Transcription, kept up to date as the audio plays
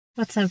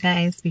What's up,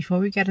 guys? Before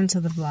we get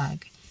into the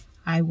vlog,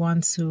 I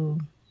want to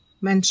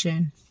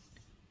mention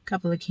a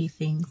couple of key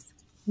things.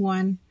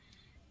 One,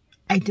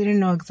 I didn't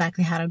know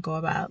exactly how to go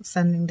about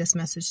sending this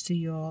message to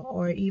you all,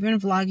 or even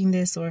vlogging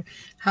this, or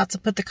how to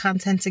put the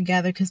content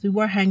together, because we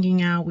were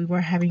hanging out, we were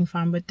having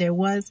fun, but there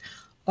was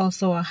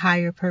also a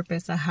higher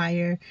purpose, a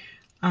higher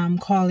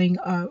calling,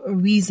 a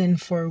reason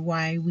for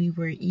why we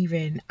were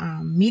even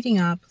meeting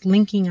up,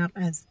 linking up,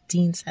 as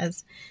Dean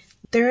says.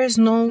 There is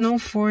no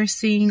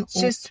forcing.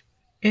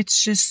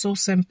 It's just so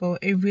simple.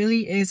 It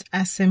really is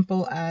as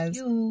simple as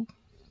you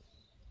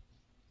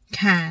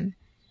can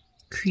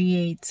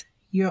create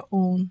your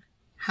own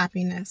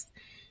happiness.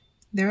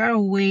 There are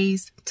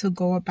ways to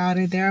go about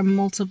it. There are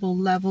multiple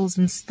levels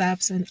and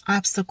steps and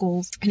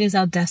obstacles. It is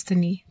our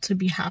destiny to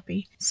be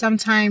happy.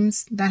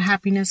 Sometimes that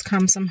happiness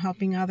comes from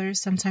helping others.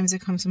 Sometimes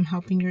it comes from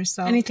helping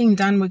yourself. Anything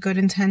done with good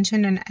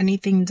intention and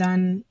anything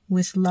done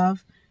with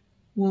love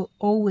will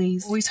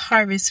always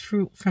harvest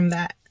fruit from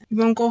that. You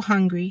won't go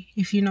hungry,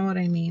 if you know what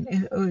I mean,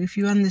 if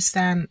you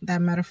understand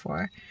that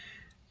metaphor.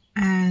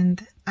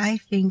 And I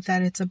think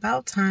that it's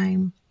about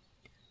time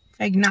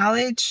to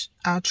acknowledge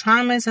our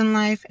traumas in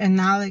life,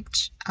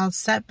 acknowledge our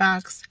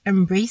setbacks,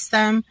 embrace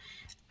them,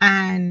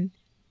 and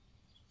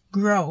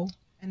grow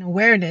in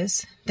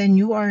awareness. Then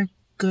you are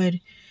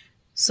good.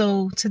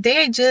 So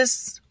today I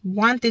just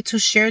wanted to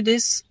share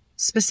this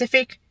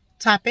specific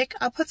topic.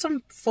 I'll put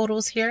some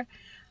photos here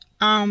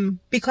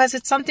because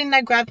it's something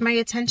that grabbed my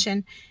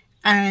attention.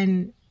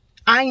 And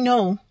I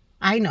know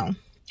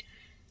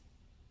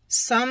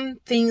some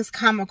things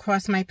come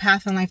across my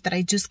path in life that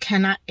I just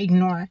cannot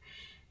ignore.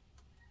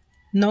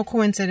 No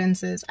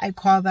coincidences. I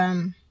call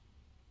them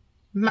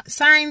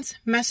signs,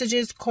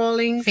 messages,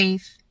 calling,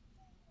 faith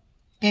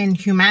in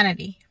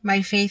humanity,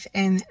 my faith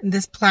in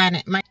this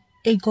planet.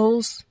 It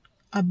goes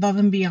above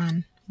and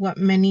beyond what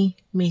many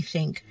may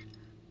think.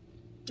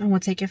 And we'll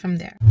take it from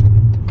there.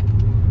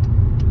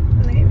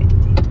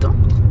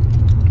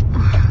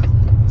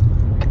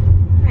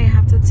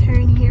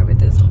 Turn here with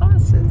these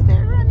horses,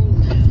 they're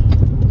running.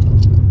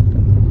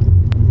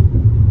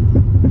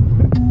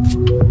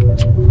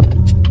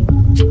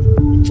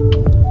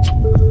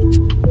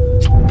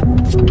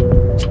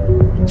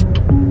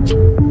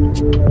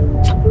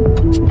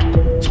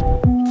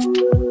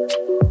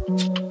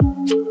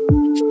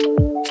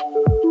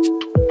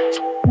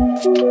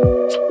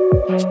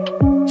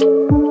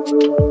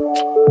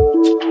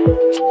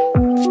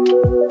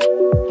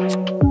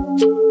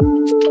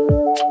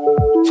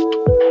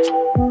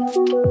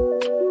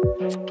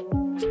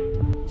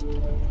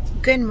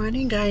 Good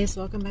morning, guys.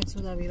 Welcome back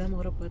to La Vida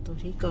Moto Puerto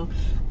Rico.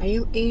 I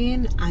am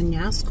in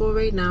Añasco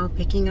right now,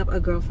 picking up a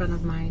girlfriend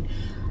of mine,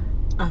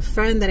 a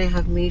friend that I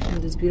have made from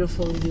this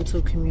beautiful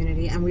YouTube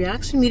community, and we're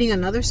actually meeting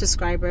another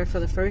subscriber for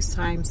the first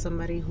time,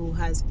 somebody who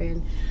has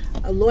been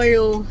a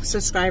loyal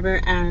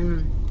subscriber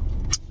and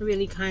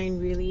really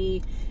kind,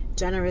 really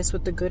generous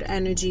with the good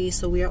energy.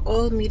 So we are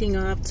all meeting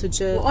up to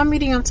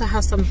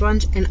have some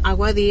brunch in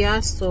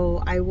Aguadilla.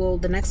 So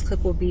the next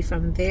clip will be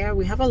from there.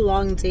 We have a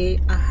long day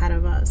ahead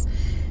of us.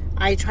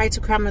 I tried to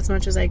cram as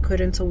much as I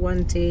could into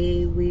one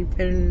day.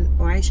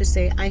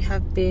 I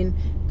have been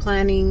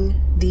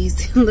planning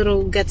these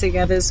little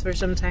get-togethers for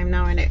some time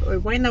now, and it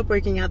wound up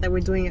working out that we're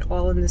doing it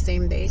all in the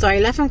same day. So I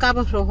left from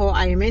Cabo Rojo.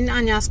 I am in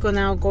Añasco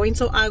now, going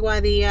to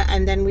Aguadilla,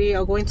 and then we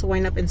are going to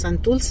wind up in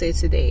Santurce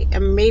today,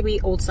 and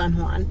maybe Old San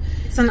Juan.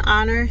 It's an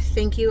honor.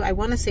 Thank you. I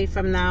want to say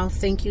from now,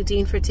 thank you,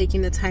 Dean, for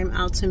taking the time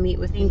out to meet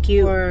with me. Thank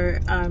you for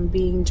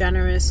being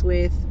generous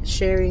with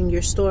sharing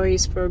your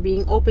stories, for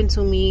being open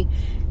to me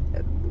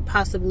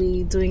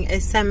possibly doing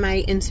a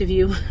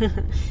semi-interview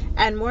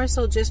and more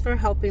so just for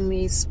helping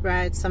me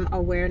spread some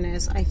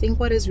awareness. I think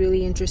what is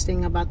really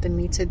interesting about the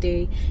meet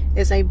today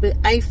is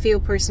I feel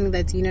personally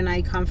that Dean and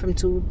I come from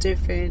two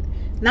different,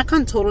 not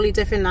totally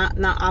different,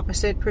 not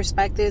opposite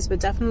perspectives, but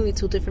definitely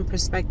two different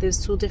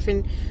perspectives, two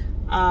different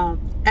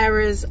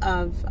eras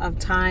of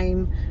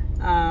time.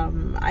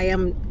 I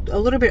am a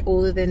little bit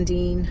older than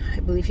Dean. I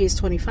believe he's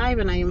 25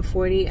 and I am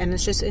 40, and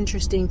it's just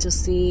interesting to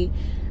see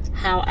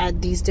how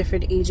at these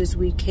different ages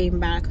we came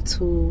back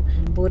to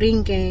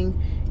Borinquen.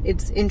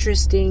 It's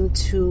interesting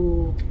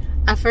to,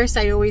 at first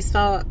I always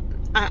felt,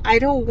 I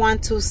don't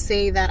want to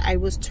say that I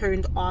was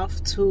turned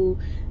off to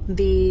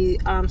the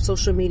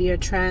social media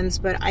trends,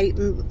 but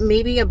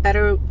maybe a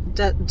better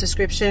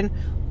description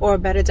or a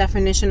better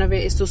definition of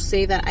it is to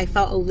say that I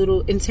felt a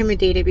little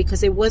intimidated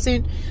because it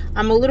wasn't,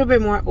 I'm a little bit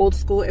more old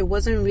school. It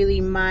wasn't really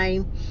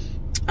my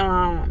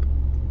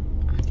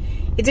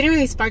it didn't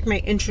really spark my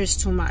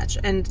interest too much,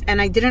 and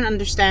I didn't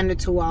understand it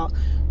too well,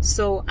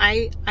 so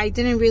I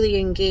didn't really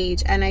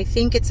engage. And I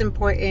think it's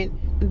important,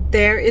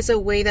 there is a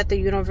way that the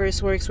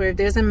universe works where if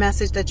there's a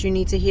message that you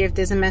need to hear, if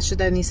there's a message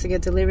that needs to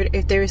get delivered,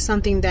 if there is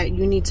something that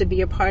you need to be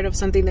a part of,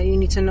 something that you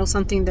need to know,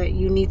 something that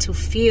you need to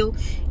feel,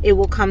 it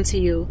will come to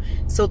you.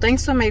 So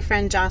thanks to my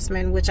friend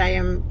Jasmine, which I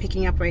am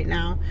picking up right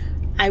now,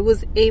 I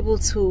was able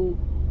to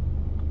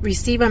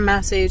receive a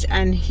message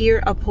and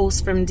hear a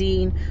post from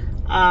Dean,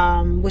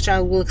 which I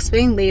will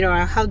explain later,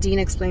 or how Dean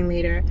explained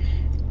later,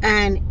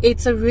 And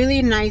it's a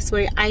really nice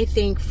way, I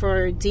think,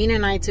 for Dean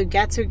and I to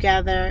get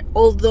together.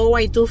 Although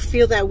I do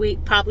feel that we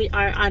probably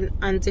are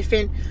on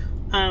different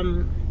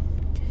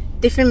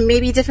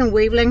different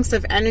wavelengths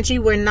of energy.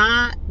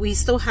 We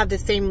still have the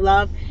same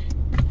love.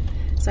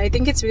 So I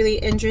think it's really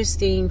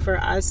interesting for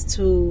us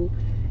to,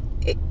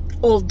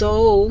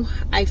 although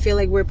I feel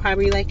like we're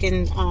probably like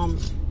in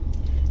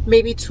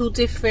maybe two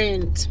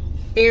different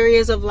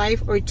areas of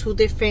life, or two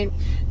different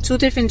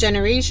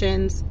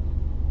generations,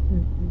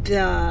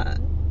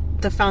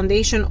 the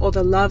foundation or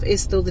the love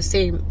is still the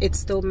same. It's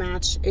still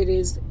matched. It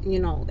is, you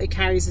know, it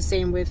carries the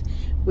same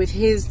with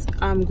his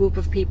group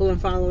of people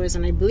and followers,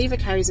 and I believe it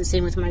carries the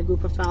same with my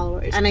group of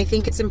followers. And I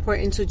think it's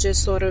important to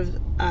just sort of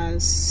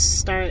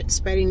start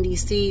spreading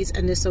these seeds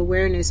and this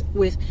awareness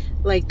with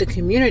like the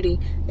community.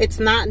 It's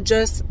not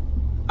just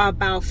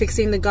about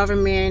fixing the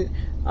government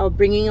or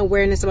bringing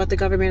awareness about the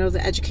government or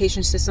the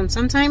education system.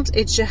 Sometimes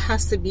it just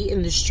has to be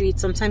in the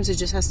streets. Sometimes it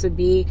just has to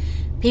be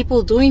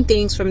people doing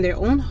things from their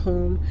own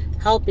home,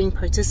 helping,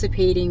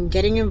 participating,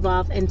 getting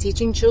involved, and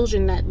teaching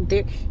children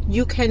that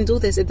you can do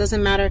this. It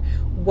doesn't matter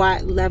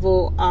what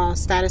level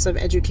status of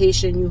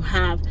education you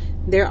have.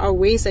 There are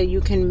ways that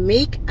you can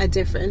make a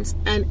difference,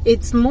 and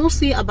it's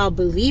mostly about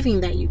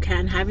believing that you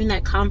can, having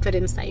that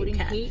confidence that you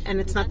can. And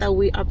it's not that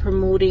we are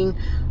promoting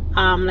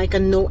like a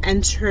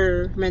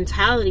no-enter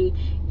mentality.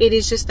 It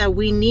is just that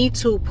we need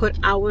to put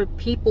our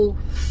people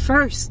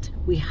first.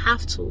 We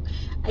have to.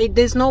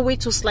 There's no way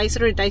to slice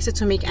it or dice it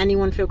to make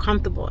anyone feel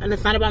comfortable, and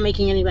it's not about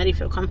making anybody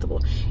feel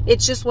comfortable.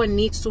 It's just what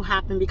needs to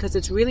happen, because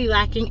it's really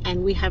lacking,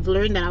 and we have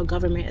learned that our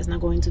government is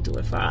not going to do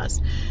it for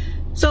us.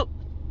 So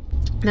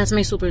that's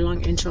my super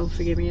long intro.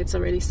 Forgive me, it's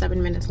already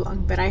 7 minutes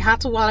long, but I had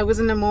to, while I was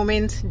in the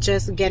moment,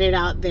 just get it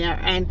out there.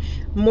 And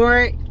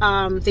more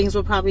things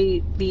will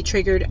probably be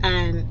triggered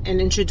and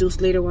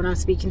introduced later when I'm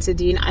speaking to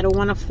Dean. I don't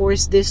want to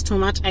force this too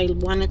much. I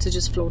want it to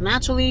just flow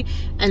naturally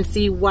and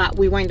see what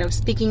we wind up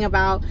speaking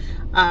about,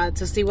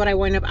 to see what I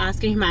wind up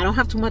asking him. I don't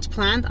have too much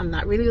planned. I'm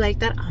not really like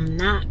that. I'm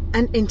not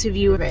an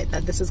interviewer.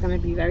 That this is going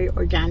to be very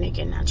organic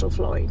and natural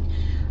flowing.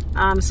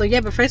 So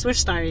yeah, but first we're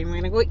starting. We're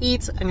gonna go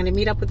eat. I'm gonna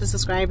meet up with the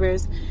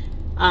subscribers,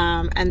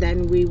 and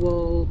then we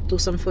will do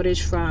some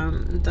footage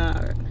from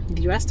the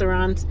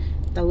restaurant,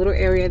 the little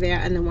area there,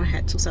 and then we'll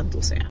head to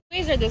Santurce.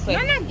 Ways are this way.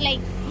 You're not like,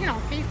 you know,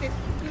 face it.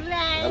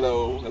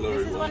 Hello, hello.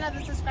 This is one of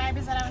the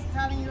subscribers that I was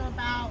telling you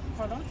about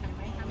for a long time,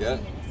 right? How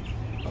many years?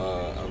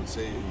 I would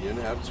say a year and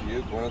a half, 2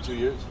 years, going on 2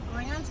 years.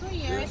 Going on 2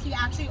 years. Yeah. He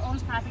actually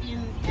owns property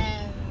in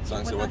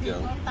Puerto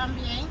Rico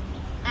también,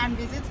 and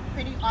visits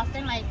pretty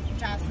often, like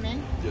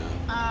Jasmine.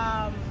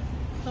 Yeah.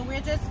 So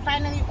we're just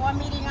finally all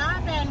meeting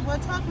up, and we'll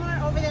talk more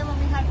over there when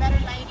we have better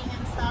lighting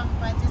and stuff.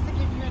 But just to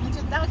give you an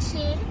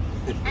introduction,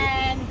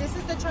 and this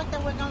is the truck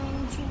that we're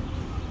going to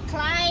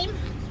climb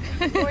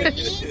or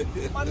eat,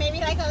 or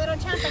maybe like a little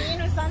trampoline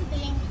or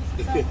something,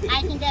 so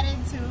I can get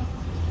into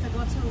to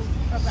go to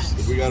a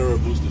brunch. We got her a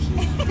booster suit. I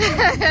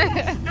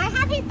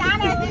have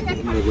gitanas.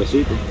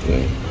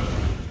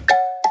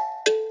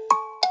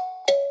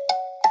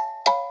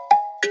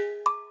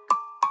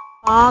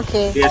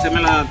 Okay. Y esa me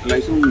la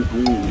hizo un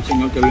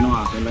señor que vino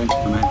a hacer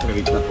una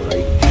entrevista por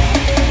ahí.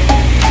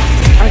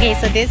 Okay,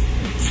 so this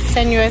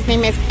señor's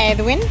name is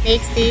Edwin.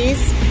 Makes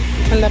these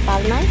from the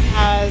palmas.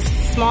 Has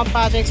small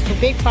projects to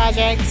big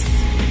projects,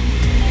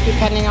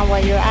 depending on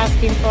what you're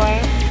asking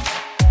for.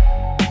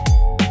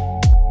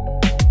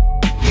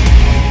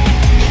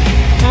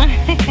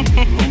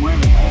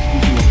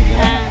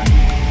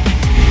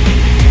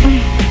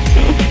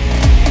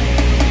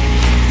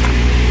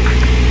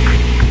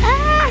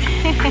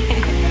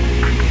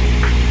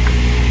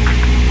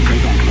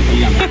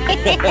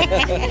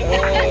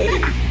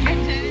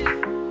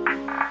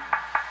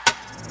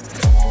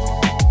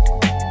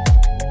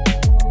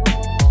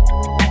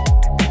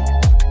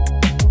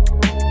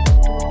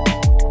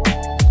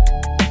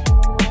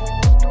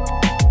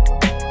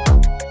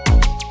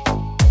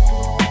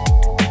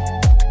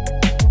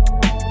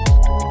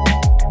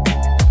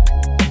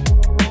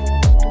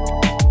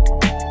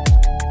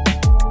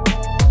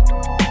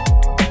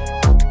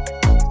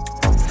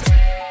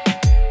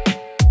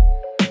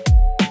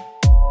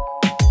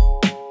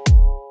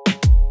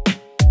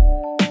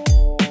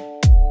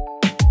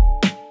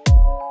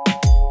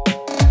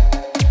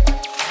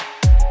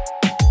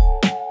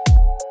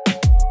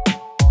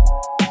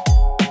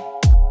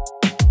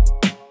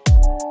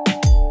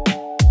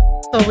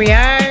 So we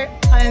are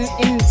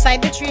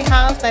inside the tree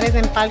house that is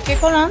in Parque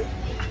Colón.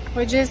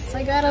 We're just,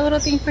 I got a little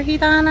thing for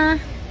Gitana.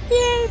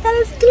 Yay, that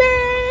is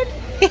good.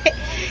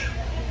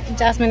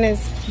 Jasmine is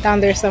down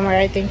there somewhere,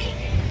 I think.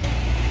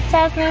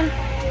 Jasmine.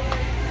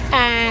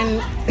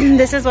 And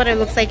this is what it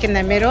looks like in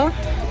the middle.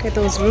 Look at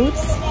those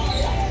roots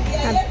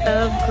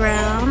above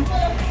ground.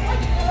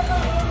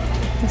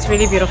 It's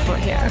really beautiful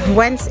here.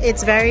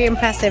 It's very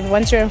impressive.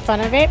 Once you're in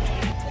front of it,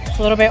 it's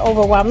a little bit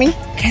overwhelming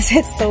because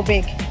it's so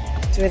big.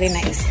 It's really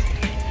nice.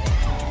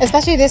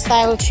 Especially this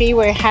style of tree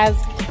where it has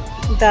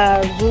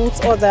the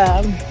roots or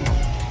the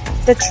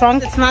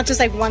trunk. It's not just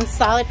like one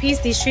solid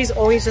piece. These trees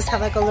always just have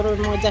like a little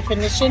more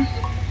definition.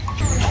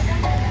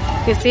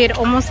 You see, it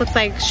almost looks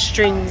like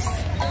strings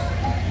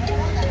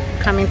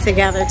coming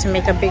together to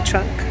make a big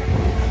truck.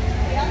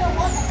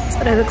 That's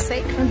what it looks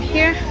like from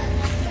here.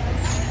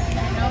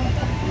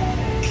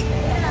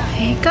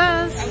 Here it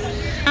goes.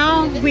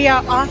 Now we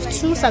are off to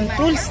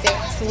Santurce,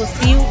 so we'll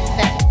see you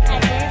there.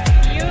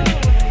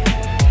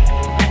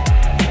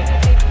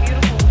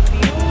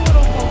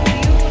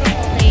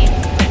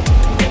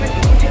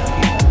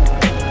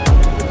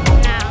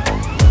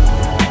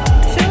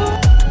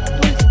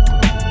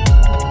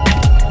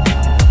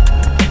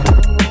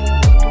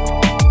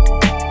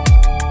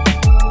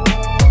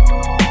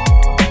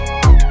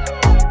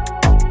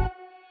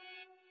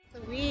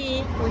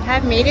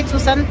 Made it to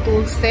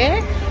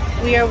Santurce.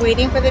 We are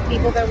waiting for the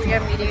people that we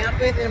are meeting up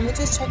with, and we're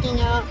just checking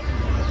out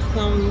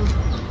some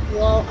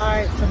wall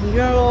art, some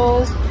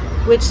murals,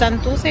 which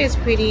Santurce is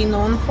pretty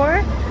known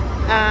for.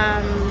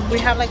 We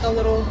have like a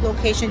little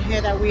location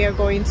here that we are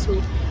going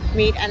to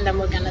meet, and then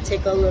we're gonna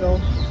take a little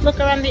look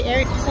around the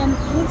area.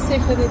 Santurce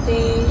for the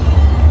day.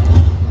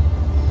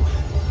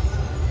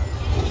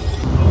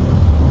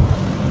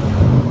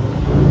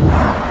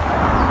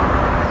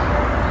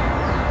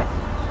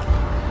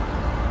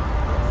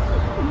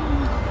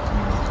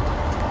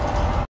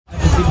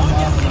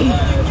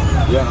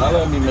 Yeah,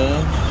 holla at me,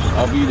 man.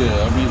 I'll be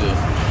there.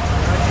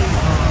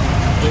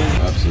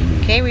 Absolutely.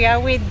 Okay, we are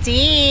with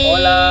Dean.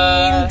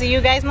 Hola. Do you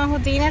guys know who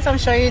Dean is? I'm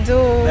sure you do.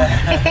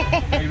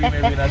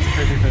 maybe that's a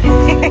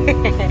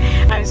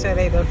 50-50. I'm sure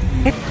they do.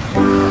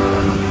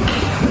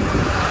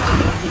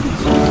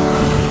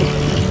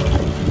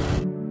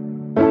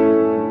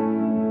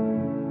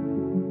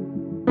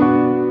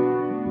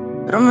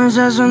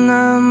 Promesas son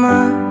nada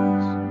más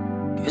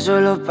que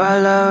solo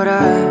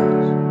palabras.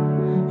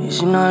 Y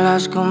si no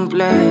las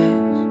cumples,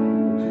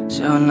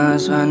 se van a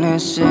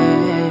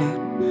desvanecer.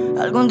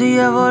 Algún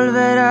día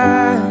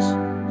volverás,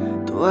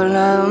 tú al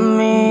lado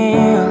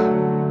mío,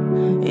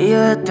 y yo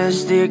de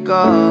testigo.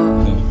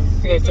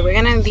 Okay, so we're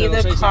gonna leave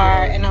the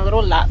car in a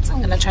little lot. So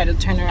I'm gonna try to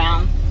turn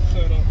around.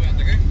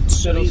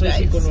 Show you guys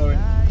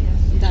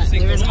that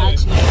there is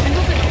actually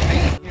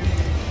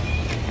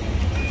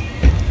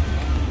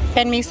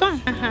permiso?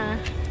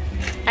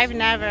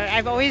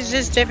 I've always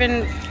just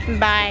driven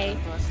by,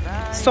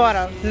 sort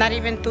of, not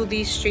even through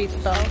these streets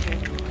though.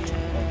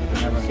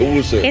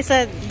 Okay,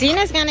 so Dean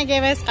is gonna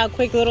give us a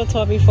quick little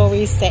tour before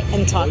we sit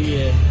and talk. Oh,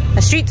 yeah.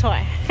 A street tour.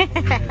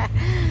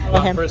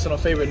 My personal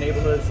favorite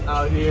neighborhoods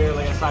out here,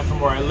 like aside from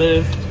where I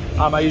live.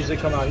 I usually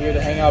come out here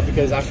to hang out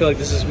because I feel like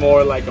this is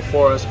more like a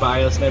for us,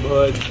 by us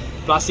neighborhood.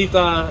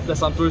 Placita de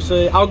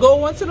Santurce, I'll go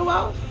once in a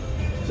while.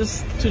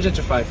 Just too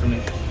gentrified for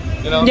me.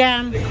 You know?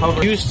 Yeah.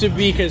 Used to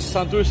be, because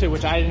Santurce,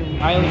 which I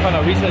only found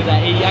out recently,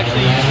 that it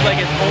actually used to be like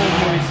its own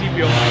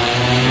municipio.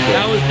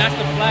 That's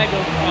the flag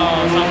of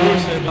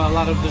Santurce. A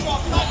lot of this.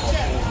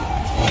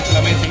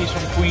 I mean, he's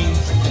from Queens.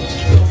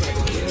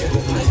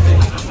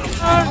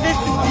 Oh,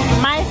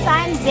 my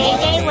son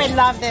JJ would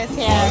love this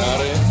here.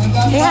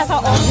 He has a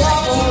own.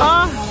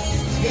 Oh.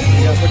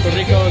 Yeah, Puerto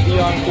Rico,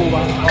 Dion, Cuba,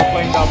 all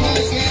playing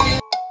doubles.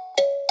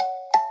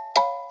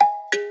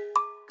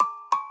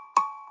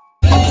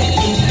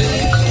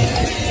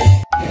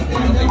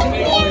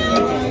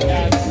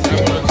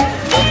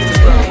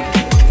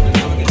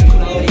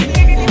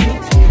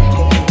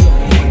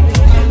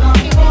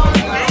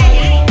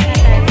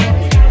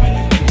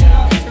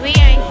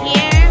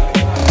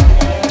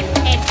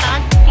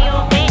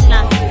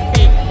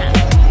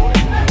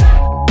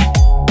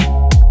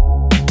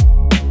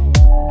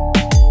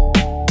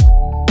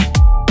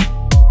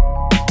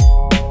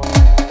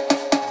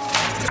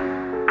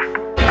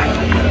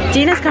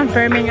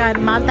 Confirming a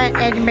Malta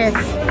egg myth.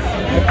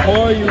 I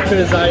call you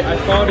because I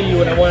thought of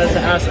you and I wanted to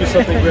ask you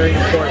something very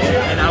important,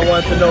 and I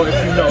wanted to know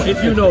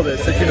if you know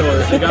this.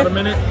 You got a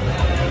minute?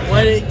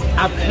 What?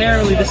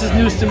 Apparently, this is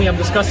news to me. I'm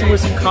discussing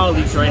with some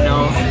colleagues right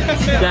now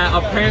that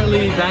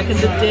apparently back in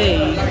the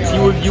day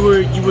you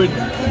would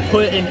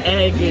put an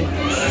egg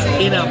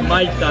in a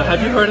maita.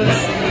 Have you heard of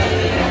that?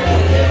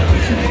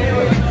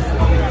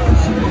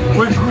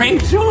 With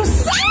grape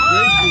juice.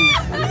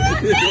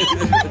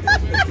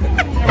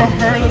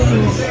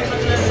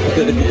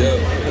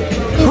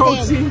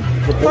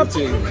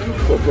 Protein.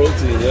 For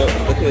protein, yeah.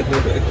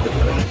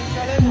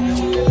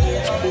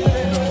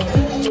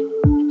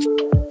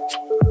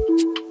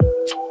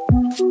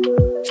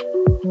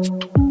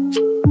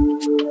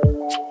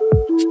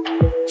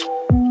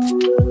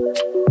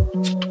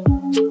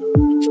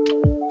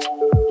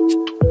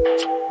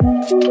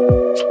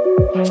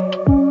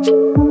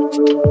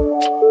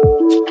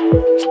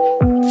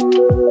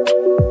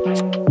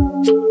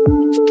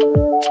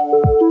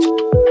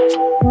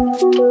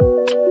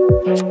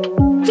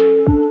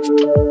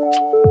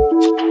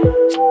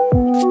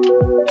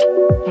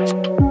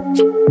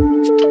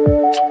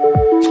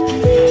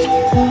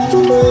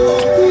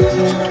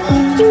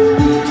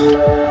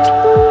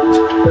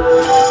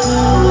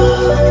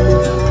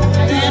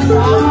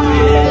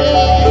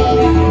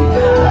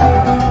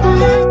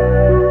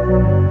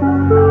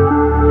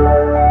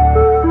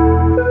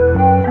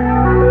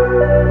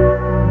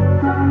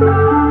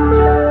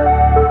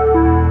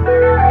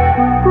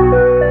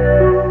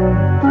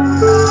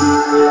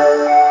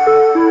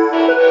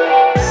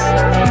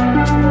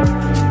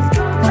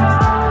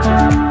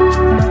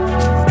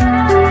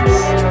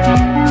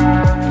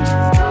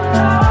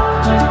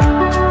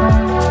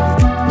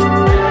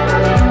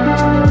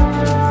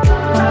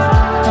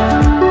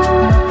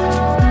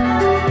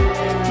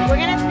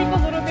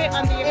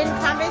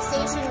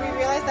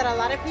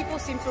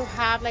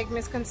 have like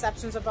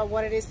misconceptions about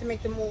what it is to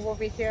make the move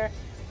over here.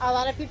 A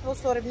lot of people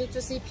sort of need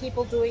to see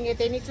people doing it.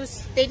 They need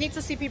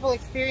to see people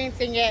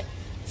experiencing it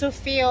to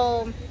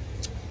feel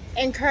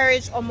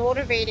encouraged or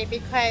motivated,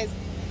 because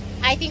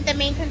I think the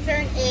main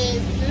concern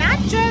is not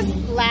just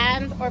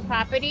land or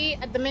property.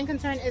 The main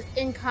concern is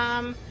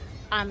income,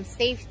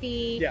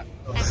 safety. Yeah.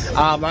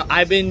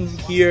 I've been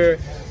here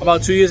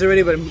about 2 years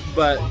already,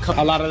 but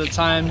a lot of the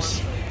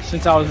times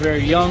since I was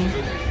very young,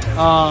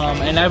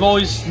 and I've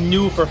always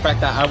knew for a fact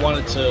that I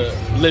wanted to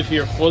live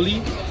here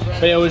fully,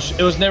 but it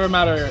was never a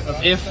matter of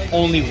if,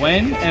 only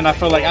when. And I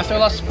felt like after I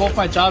lost both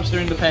my jobs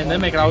during the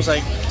pandemic, and I was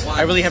like,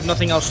 I really have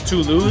nothing else to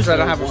lose. I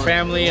don't have a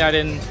family. I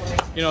didn't,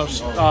 you know,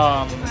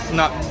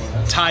 not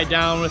tied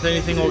down with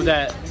anything over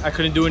that I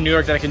couldn't do in New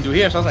York that I can do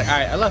here. So I was like, all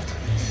right, I left.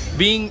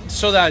 Being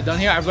so that I've done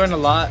here, I've learned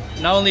a lot,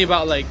 not only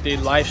about like the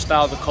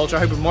lifestyle, the culture,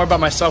 but more about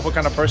myself, what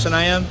kind of person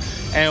I am,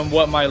 and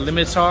what my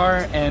limits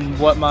are, and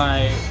what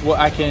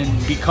I can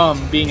become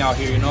being out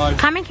here. You know,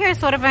 coming here is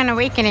sort of an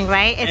awakening,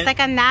 right? It's like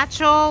a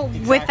natural,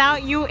 exactly.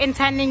 Without you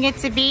intending it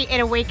to be, it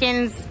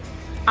awakens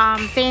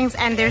things,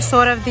 and there's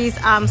sort of these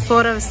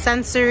sort of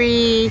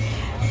sensory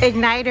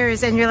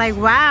igniters, and you're like,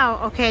 wow,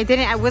 okay, I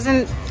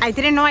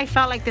didn't know I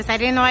felt like this. I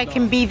didn't know I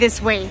can be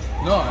this way.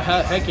 No,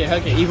 heck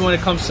yeah. Even when it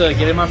comes to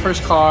getting my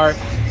first car,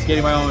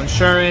 getting my own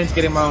insurance,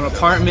 getting my own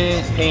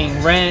apartment,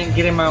 paying rent,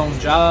 getting my own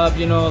job,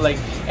 you know, like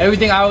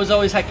everything. I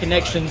always had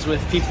connections with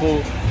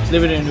people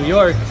living in New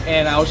York,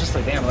 and I was just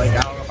like, damn, like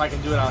I don't know if I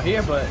can do it out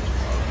here, but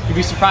you'd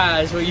be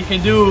surprised what you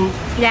can do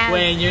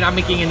when you're not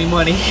making any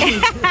money.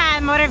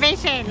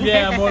 Motivation.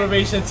 Yeah,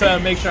 motivation to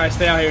make sure I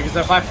stay out here, because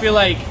if I feel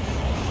like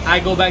I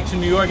go back to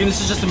New York, and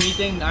this is just a me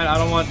thing, I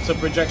don't want to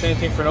project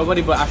anything for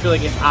nobody, but I feel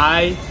like if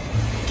I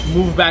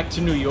move back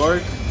to New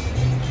York,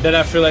 then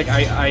I feel like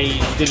I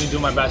didn't do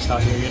my best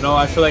out here, you know?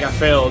 I feel like I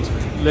failed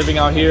living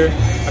out here.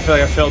 I feel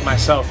like I failed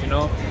myself, you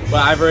know?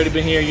 But I've already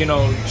been here, you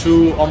know,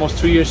 almost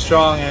 2 years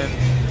strong,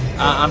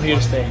 and I'm here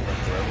to stay.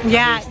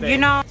 Yeah, you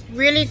know,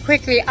 really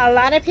quickly, a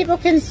lot of people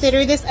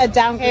consider this a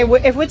downgrade.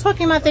 If we're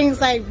talking about things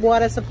like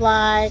water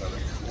supply,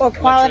 or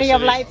quality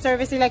of light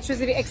service,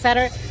 electricity,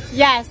 etc.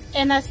 Yes,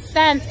 in a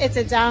sense, it's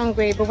a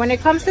downgrade. But when it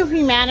comes to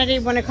humanity,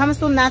 when it comes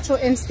to natural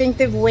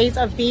instinctive ways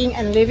of being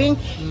and living,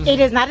 it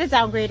is not a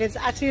downgrade. It's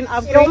actually an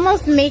upgrade. It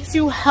almost makes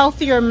you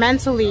healthier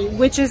mentally,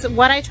 which is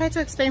what I try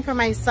to explain for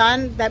my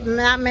son that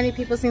not many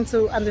people seem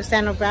to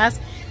understand or grasp.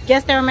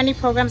 Yes, there are many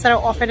programs that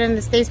are offered in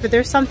the States, but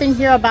there's something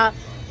here about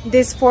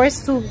this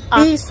force to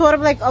be sort of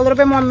like a little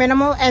bit more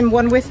minimal and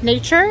one with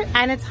nature,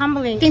 and it's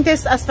humbling. I think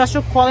there's a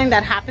special calling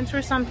that happens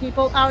for some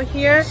people out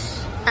here,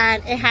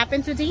 and it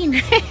happened to Dean. No,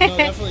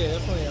 definitely.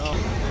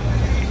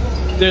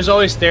 There's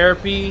always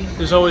therapy,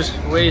 there's always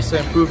ways to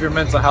improve your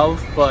mental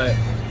health, but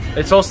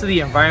it's also the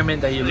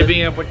environment that you're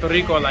living in Puerto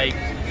Rico. Like,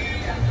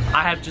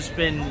 I have just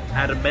been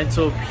at a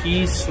mental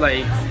peace,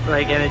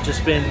 and it's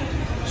just been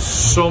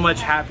so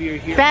much happier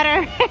here.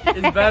 Better.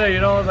 It's better,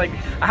 you know, like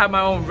I have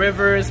my own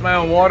rivers, my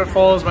own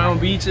waterfalls, my own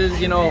beaches,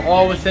 you know,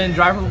 all within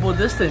drivable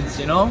distance,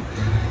 you know.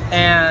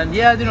 And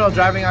yeah, you know,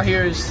 driving out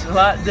here is a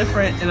lot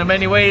different in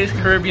many ways.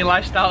 Caribbean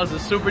lifestyle is a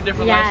super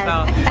different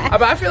lifestyle.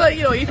 But I feel like,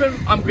 you know, even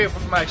I'm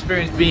grateful for my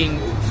experience being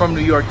from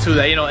New York too,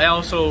 that, you know, it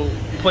also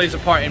plays a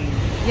part in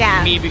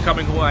me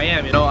becoming who I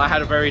am. You know, I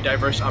had a very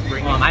diverse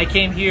upbringing. I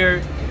came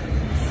here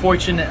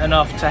fortunate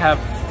enough to have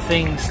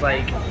things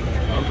like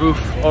a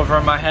roof over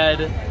my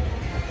head,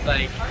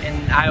 like,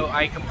 and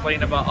I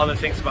complain about other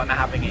things about not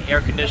having an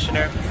air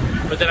conditioner,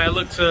 but then I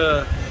look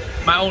to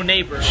my own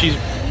neighbor. She's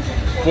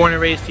born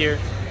and raised here,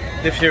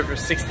 lived here for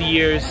 60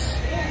 years,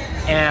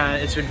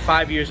 and it's been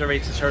 5 years already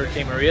since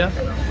Hurricane Maria,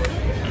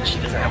 and she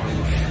doesn't have a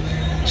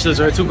roof. She lives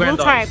with her two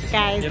granddaughters. Blue tarps,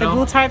 guys. The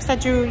blue tarps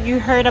that you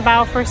heard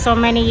about for so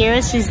many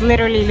years, she's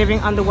literally living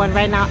under one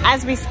right now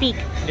as we speak.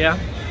 Yeah,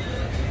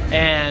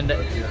 and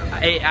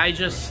I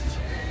just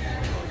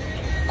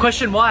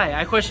question why.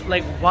 I question,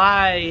 like,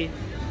 why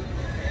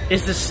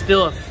is this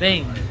still a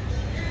thing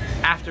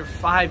after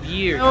 5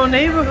 years? No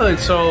neighborhood.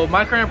 So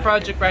my current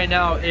project right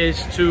now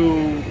is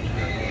to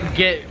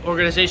get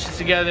organizations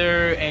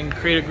together and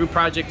create a group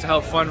project to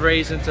help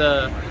fundraise and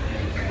to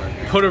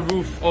put a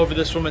roof over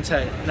this woman's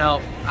head. Now,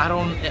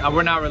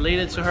 we're not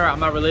related to her. I'm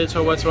not related to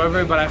her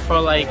whatsoever, but I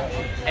feel like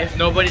if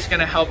nobody's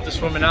gonna help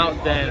this woman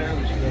out, then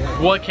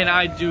what can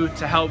I do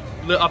to help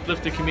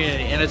uplift the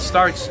community? And it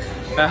starts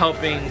by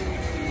helping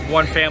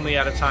one family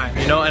at a time,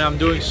 you know, and I'm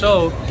doing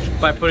so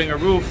by putting a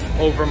roof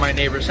over my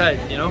neighbor's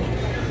head, you know.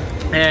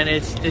 And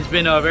it's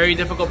been a very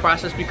difficult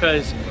process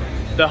because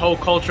the whole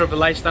culture of the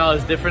lifestyle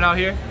is different out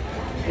here,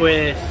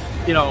 with,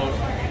 you know,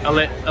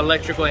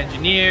 electrical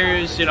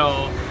engineers, you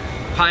know,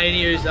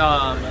 pioneers,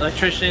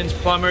 electricians,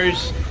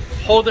 plumbers,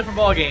 whole different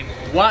ball game.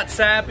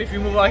 WhatsApp, if you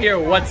move out here,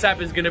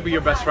 WhatsApp is gonna be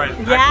your best friend.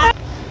 Yeah.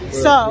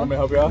 So me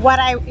help you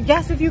out?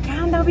 Yes, if you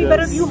can, that would be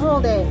better if you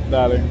hold it.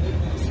 Darling.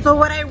 So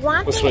what I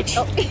want, we'll switch.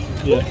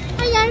 Yeah.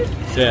 Hi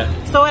guys.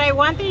 Yeah. So what I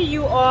want that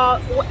you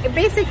all,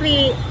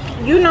 basically,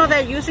 you know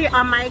that usually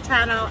on my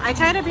channel, I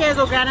try to be as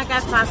organic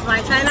as possible.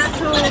 I try not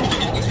to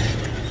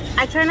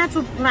I try not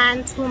to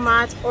plan too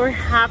much or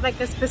have like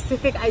a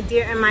specific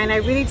idea in mind. I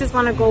really just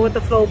want to go with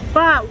the flow.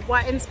 But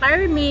what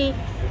inspired me,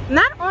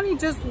 not only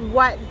just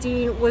what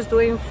Dean was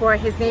doing for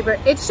his neighbor,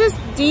 it's just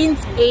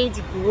Dean's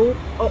age group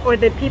or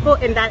the people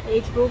in that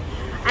age group.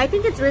 I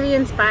think it's really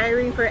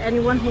inspiring for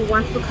anyone who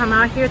wants to come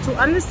out here to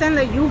understand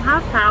that you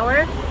have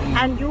power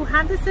and you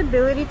have this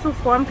ability to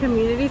form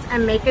communities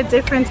and make a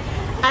difference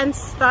and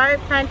start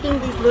planting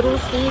these little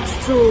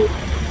seeds to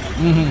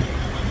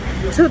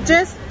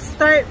just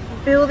start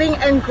building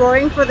and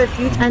growing for the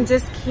future, and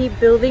just keep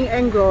building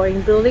and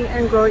growing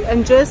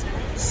and just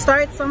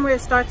start somewhere,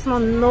 start small.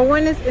 No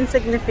one is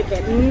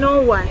insignificant.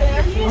 No one.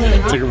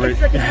 Take a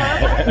break.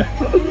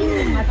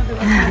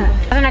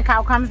 And a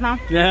cow comes now.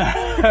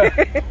 Yeah.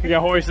 We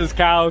got horses,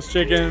 cows,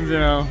 chickens, you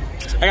know.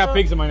 I got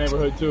pigs in my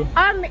neighborhood too.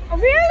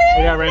 Really?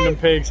 I got random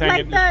pigs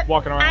hanging, just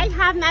walking around. I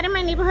have not in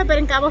my neighborhood, but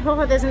in Cabo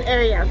Rojo there's an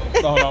area.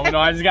 No,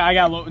 I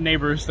got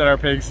neighbors that are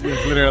pigs,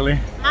 literally.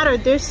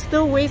 There's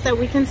still ways that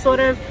we can sort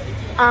of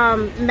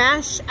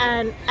mesh,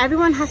 and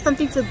everyone has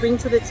something to bring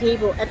to the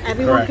table, and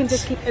everyone can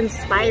just keep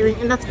inspiring,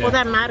 and that's all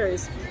that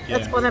matters.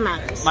 That's all that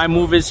matters. My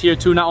move is here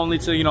too, not only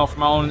to, you know, for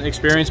my own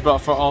experience, but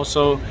for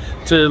also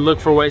to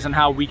look for ways on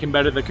how we can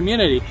better the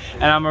community.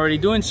 And I'm already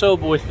doing so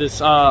with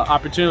this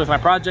opportunity with my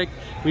project.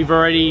 We've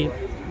already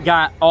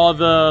got all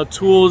the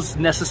tools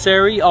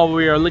necessary. All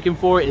we are looking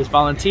for is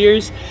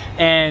volunteers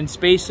and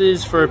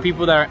spaces for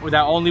people that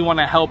only want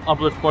to help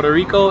uplift Puerto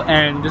Rico,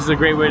 and this is a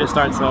great way to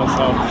start. So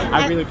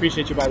I really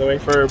appreciate you, by the way,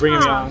 for bringing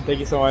me on. Thank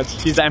you so much.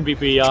 She's the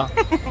MVP, y'all.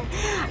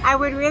 I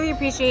would really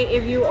appreciate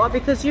if you all,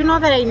 because you know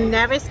that I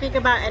never speak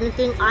about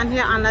anything on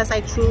here unless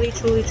I truly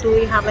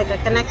have like a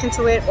connection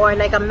to it, or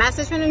like a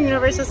message from the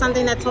universe or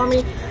something that told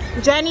me,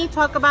 Jenny,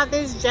 talk about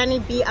this, Jenny,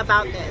 be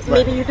about this.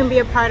 Right. Maybe you can be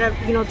a part of,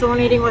 you know,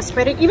 donating or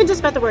spreading, even just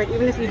spread the word,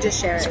 even if you just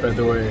share it. Spread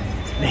the word.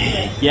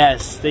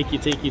 Yes, thank you.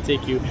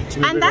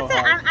 And that's it.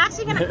 I'm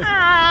actually gonna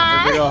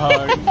big ol'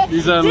 hug.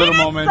 These are little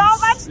moments. So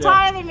much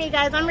taller than me,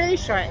 guys. I'm really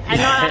short. I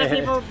know a lot of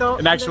people don't.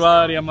 In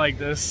actuality, I'm like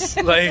this.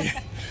 Like,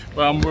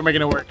 well, we're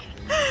making it work.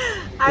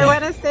 I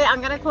want to say,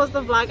 I'm gonna close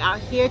the vlog out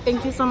here.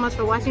 Thank you so much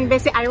for watching.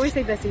 I always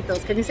say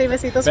besitos. Can you say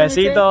besitos?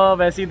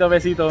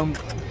 Besito.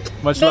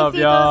 Much love,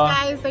 y'all.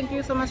 Guys. Thank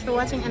you so much for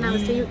watching, and I will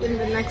see you in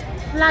the next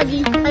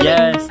vloggy. Bye.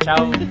 Yes,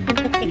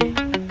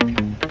 ciao.